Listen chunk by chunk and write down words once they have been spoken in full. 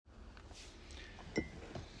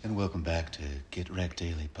And welcome back to Get Wrecked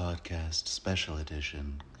Daily Podcast, Special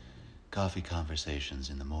Edition, Coffee Conversations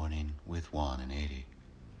in the Morning with Juan and 80.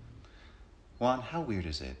 Juan, how weird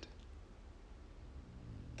is it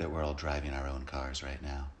that we're all driving our own cars right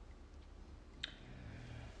now?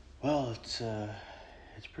 Well, it's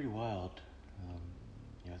pretty wild.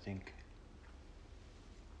 I think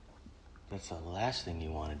that's the last thing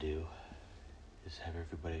you want to do is have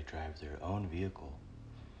everybody drive their own vehicle.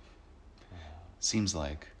 Seems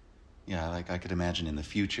like, I could imagine in the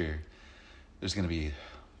future, there's going to be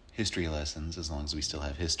history lessons, as long as we still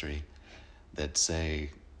have history, that say,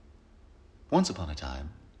 once upon a time,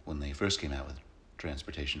 when they first came out with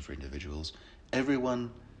transportation for individuals, everyone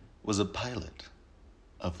was a pilot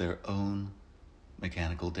of their own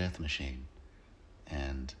mechanical death machine.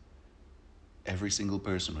 And every single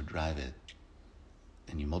person would drive it.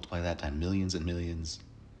 And you multiply that time millions and millions,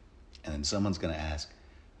 and then someone's going to ask,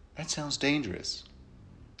 that sounds dangerous.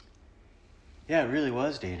 Yeah, it really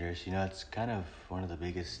was dangerous. It's kind of one of the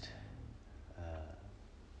biggest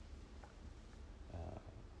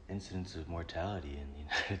incidents of mortality in the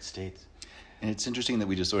United States. And it's interesting that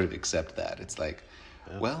we just sort of accept that. It's like,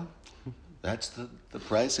 well, that's the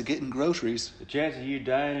price of getting groceries. The chance of you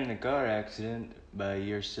dying in a car accident by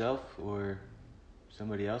yourself or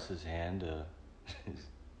somebody else's hand is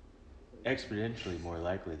exponentially more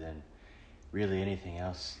likely than really anything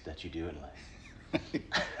else that you do in life.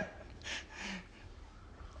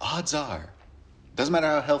 Odds are, doesn't matter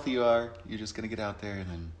how healthy you are, you're just going to get out there and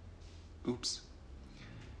then, oops.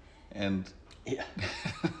 And yeah,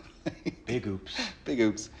 big oops. Big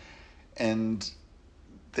oops. And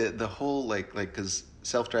the whole, because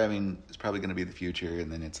self-driving is probably going to be the future,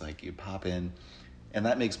 and then it's like you pop in, and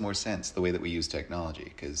that makes more sense, the way that we use technology,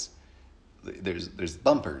 because there's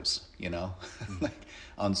bumpers, like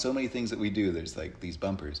on so many things that we do, there's like these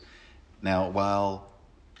bumpers. Now, while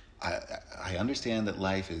I understand that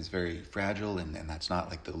life is very fragile, and that's not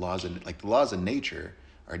like the laws of nature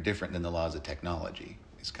are different than the laws of technology,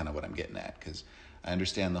 is kind of what I'm getting at, because I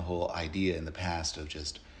understand the whole idea in the past of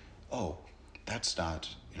just, that's not,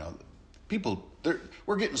 people,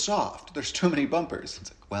 we're getting soft, there's too many bumpers.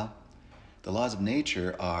 It's like, well, the laws of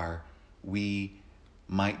nature are, we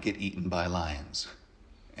might get eaten by lions,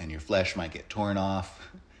 and your flesh might get torn off,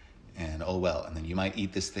 and and then you might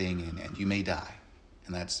eat this thing, and you may die.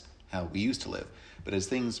 And that's how we used to live. But as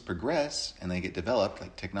things progress and they get developed,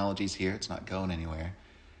 like technology's here, it's not going anywhere,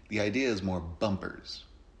 the idea is more bumpers.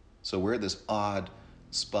 So we're at this odd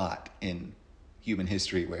spot in human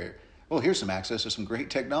history where, here's some access to some great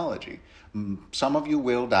technology. Some of you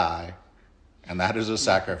will die, and that is a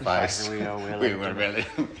sacrifice. We will really.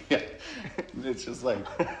 Yeah. It's just like,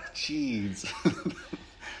 jeez.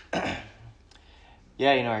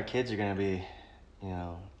 Yeah, our kids are going to be,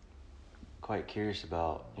 quite curious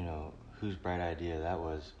about, whose bright idea that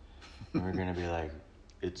was. And we're going to be like,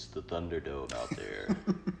 it's the Thunderdome out there.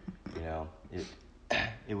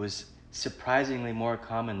 It was surprisingly more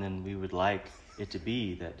common than we would like it to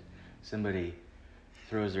be that somebody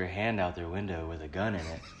throws their hand out their window with a gun in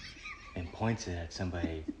it and points it at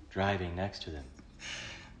somebody driving next to them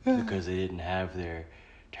because they didn't have their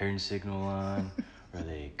turn signal on, or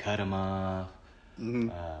they cut them off,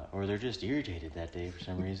 or they're just irritated that day for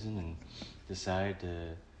some reason and decide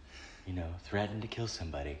to, threaten to kill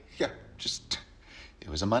somebody. Yeah, it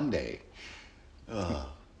was a Monday. The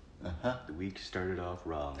week started off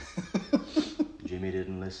wrong. Jimmy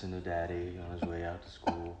didn't listen to Daddy on his way out to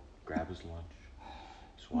school, grab his lunch.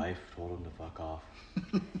 His wife told him to fuck off.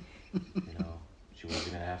 She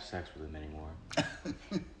wasn't going to have sex with him anymore.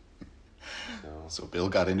 So Bill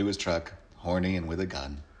got into his truck, horny and with a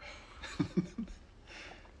gun.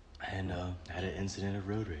 And had an incident of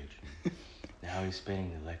road rage. Now he's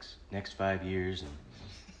spending the next 5 years in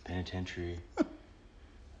penitentiary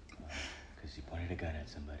because he pointed a gun at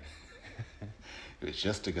somebody. It was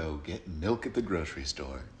just to go get milk at the grocery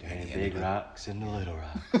store. And the big rocks and the little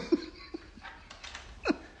rocks.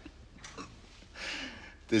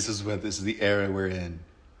 This is the era we're in.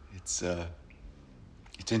 It's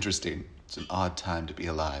interesting. It's an odd time to be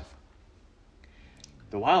alive.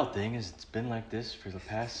 The wild thing is it's been like this for the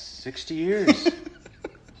past 60 years.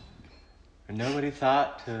 And nobody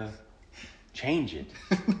thought to change it.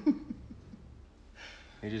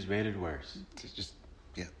 They just made it worse.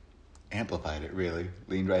 Amplified it, really.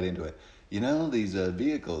 Leaned right into it. These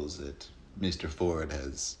vehicles that Mr. Ford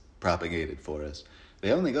has propagated for us,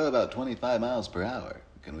 they only go about 25 miles per hour.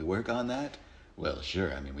 Can we work on that? Well,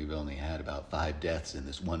 sure. We've only had about 5 deaths in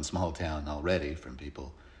this one small town already from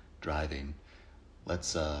people driving.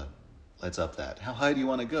 Let's up that. How high do you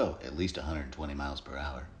want to go? At least 120 miles per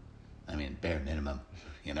hour. I mean, bare minimum,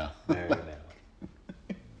 you know. Very minimal.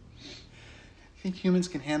 Think humans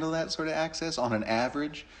can handle that sort of access on an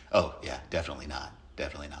average? Oh, yeah, definitely not.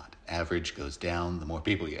 Definitely not. Average goes down the more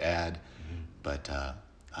people you add, but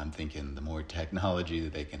I'm thinking the more technology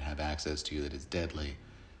that they can have access to that is deadly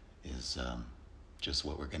is just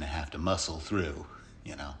what we're going to have to muscle through,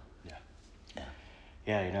 you know? Yeah. Yeah.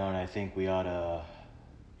 Yeah, you know, and I think we ought to,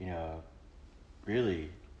 you know, really,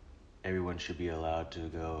 everyone should be allowed to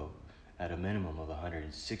go at a minimum of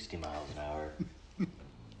 160 miles an hour.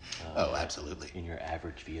 Oh, absolutely. In your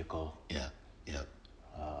average vehicle. Yeah, yep.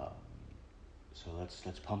 So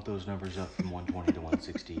let's pump those numbers up from 120 to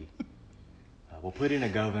 160. We'll put in a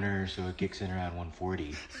governor so it kicks in around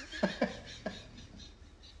 140.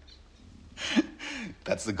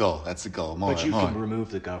 That's the goal. That's the goal. More But and you more. can remove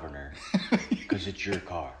the governor because it's your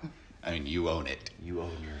car. I mean, you own it. You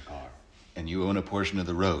own your car. And you own a portion of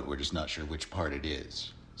the road. We're just not sure which part it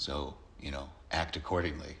is. So, you know, act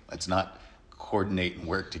accordingly. Let's not coordinate and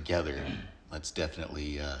work together. Let's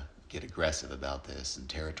definitely get aggressive about this and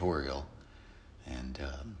territorial. And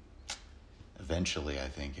eventually, I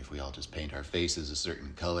think if we all just paint our faces a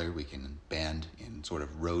certain color, we can band in sort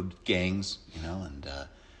of road gangs, you know, and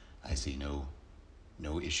I see no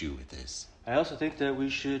issue with this. I also think that we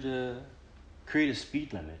should create a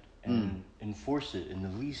speed limit and enforce it in the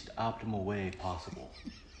least optimal way possible.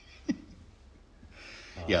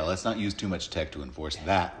 Yeah, let's not use too much tech to enforce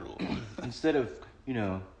that rule. Instead of, you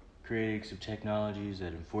know, creating some technologies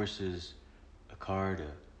that enforces a car to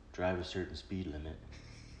drive a certain speed limit,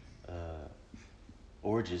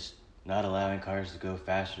 or just not allowing cars to go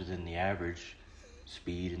faster than the average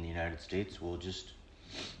speed in the United States, we'll just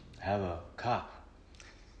have a cop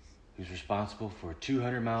who's responsible for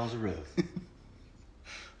 200 miles of road.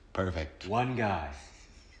 Perfect. One guy.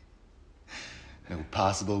 No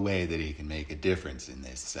possible way that he can make a difference in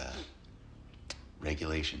this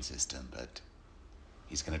regulation system, but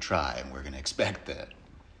he's going to try, and we're going to expect that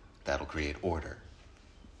that'll create order.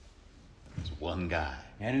 There's one guy.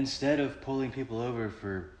 And instead of pulling people over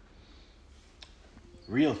for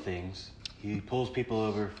real things, he pulls people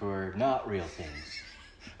over for not real things.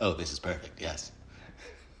 Oh, this is perfect, yes.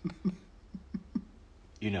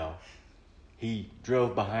 You know, he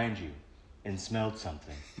drove behind you and smelled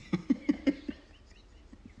something.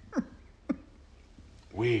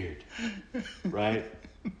 Weird, right?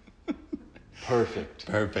 Perfect.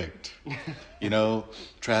 Perfect. You know,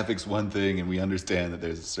 traffic's one thing, and we understand that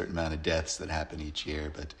there's a certain amount of deaths that happen each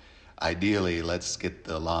year, but ideally, let's get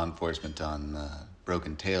the law enforcement on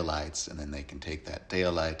broken taillights, and then they can take that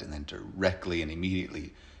taillight and then directly and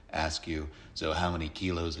immediately ask you, so how many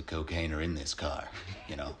kilos of cocaine are in this car?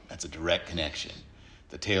 You know, that's a direct connection.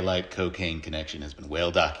 The taillight cocaine connection has been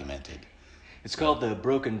well documented. It's called the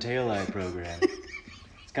Broken Taillight Program.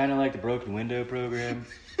 It's kind of like the Broken Window Program,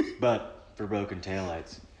 but for broken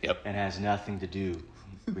taillights. Yep. And has nothing to do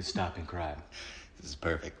with stopping crime. This is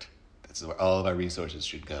perfect. This is where all of our resources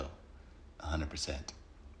should go. 100%.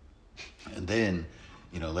 And then,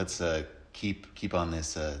 you know, let's keep on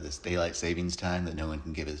this this daylight savings time that no one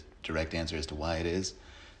can give a direct answer as to why it is.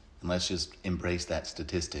 And let's just embrace that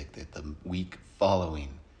statistic that the week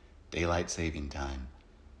following daylight saving time,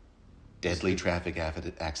 deadly traffic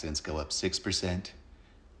accidents go up 6%,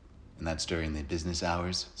 and that's during the business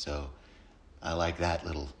hours. So I like that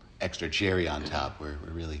little extra cherry on top. We're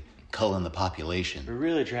really culling the population. We're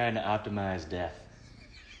really trying to optimize death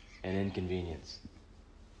and inconvenience.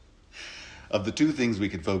 Of the two things we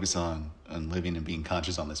could focus on living and being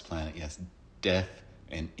conscious on this planet, yes, death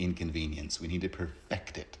and inconvenience. We need to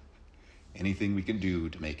perfect it. Anything we can do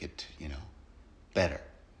to make it, you know, better.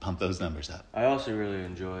 Pump those numbers up. I also really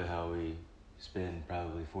enjoy how we spend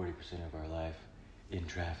probably 40% of our life in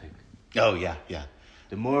traffic. Oh, yeah, yeah.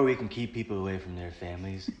 The more we can keep people away from their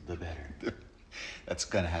families, the better. That's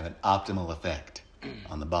going to have an optimal effect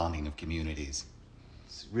on the bonding of communities.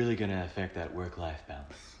 It's really going to affect that work-life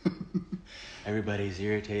balance. Everybody's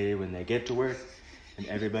irritated when they get to work, and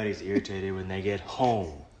everybody's irritated when they get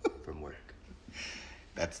home from work.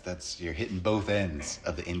 That's you're hitting both ends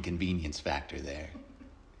of the inconvenience factor there.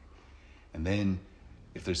 And then,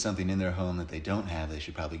 if there's something in their home that they don't have, they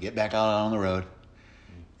should probably get back out on the road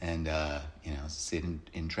and, you know, sit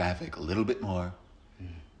in traffic a little bit more.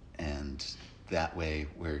 And that way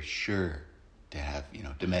we're sure to have, you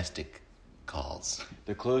know, domestic calls.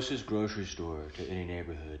 The closest grocery store to any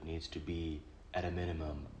neighborhood needs to be at a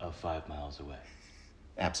minimum of 5 miles away.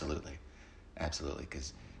 Absolutely. Absolutely,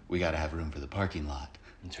 because we got to have room for the parking lot.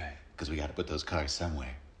 That's right. Because we got to put those cars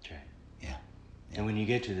somewhere. That's right. Yeah. And when you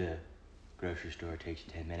get to the grocery store, it takes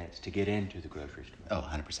you 10 minutes to get into the grocery store. Oh,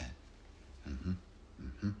 100%. Mm-hmm.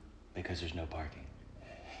 Mm-hmm. But because there's no parking.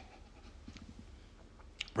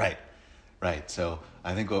 Right. So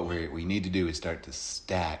I think what we need to do is start to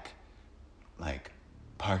stack like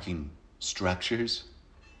parking structures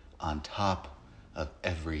on top of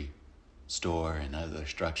every store and other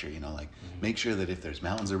structure, like make sure that if there's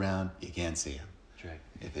mountains around, you can't see them. That's right.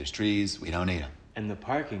 If there's trees, we don't need them. And the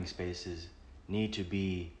parking spaces need to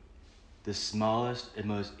be the smallest and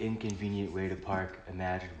most inconvenient way to park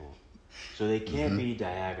imaginable. So they can't be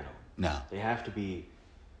diagonal. No. They have to be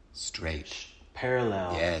straight,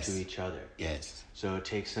 parallel to each other. Yes. So it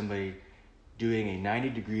takes somebody doing a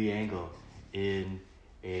 90-degree angle in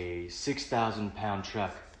a 6,000-pound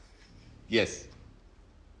truck. Yes.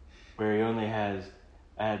 Where he only has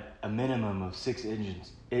at a minimum of 6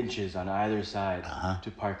 inches on either side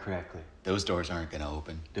to park correctly. Those doors aren't going to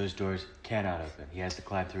open. Those doors cannot open. He has to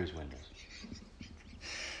climb through his windows.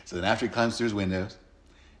 So then after he climbs through his windows,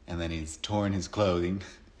 and then he's torn his clothing,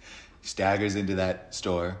 staggers into that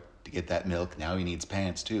store to get that milk. Now he needs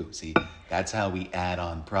pants too. See, that's how we add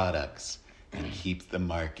on products and keep the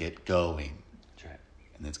market going. That's right.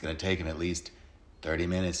 And it's going to take him at least 30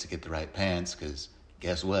 minutes to get the right pants, because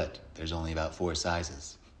guess what? There's only about 4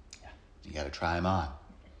 sizes. Yeah. You got to try them on.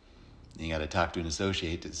 Then you got to talk to an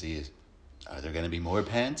associate to see, are there going to be more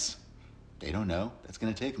pants? They don't know. That's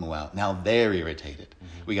going to take them a while. Now they're irritated.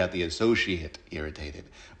 We got the associate irritated.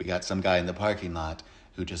 We got some guy in the parking lot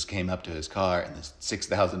who just came up to his car, and this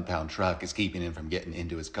 6,000-pound truck is keeping him from getting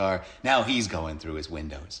into his car. Now he's going through his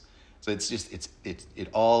windows. So it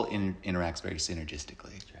all interacts very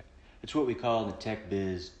synergistically. That's right. It's what we call in the tech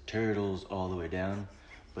biz turtles all the way down.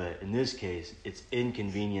 But in this case, it's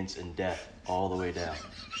inconvenience and death all the way down.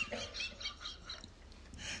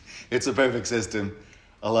 It's a perfect system.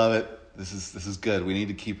 I love it. This is good. We need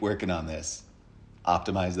to keep working on this.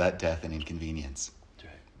 Optimize that death and inconvenience. That's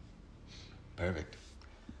right. Perfect.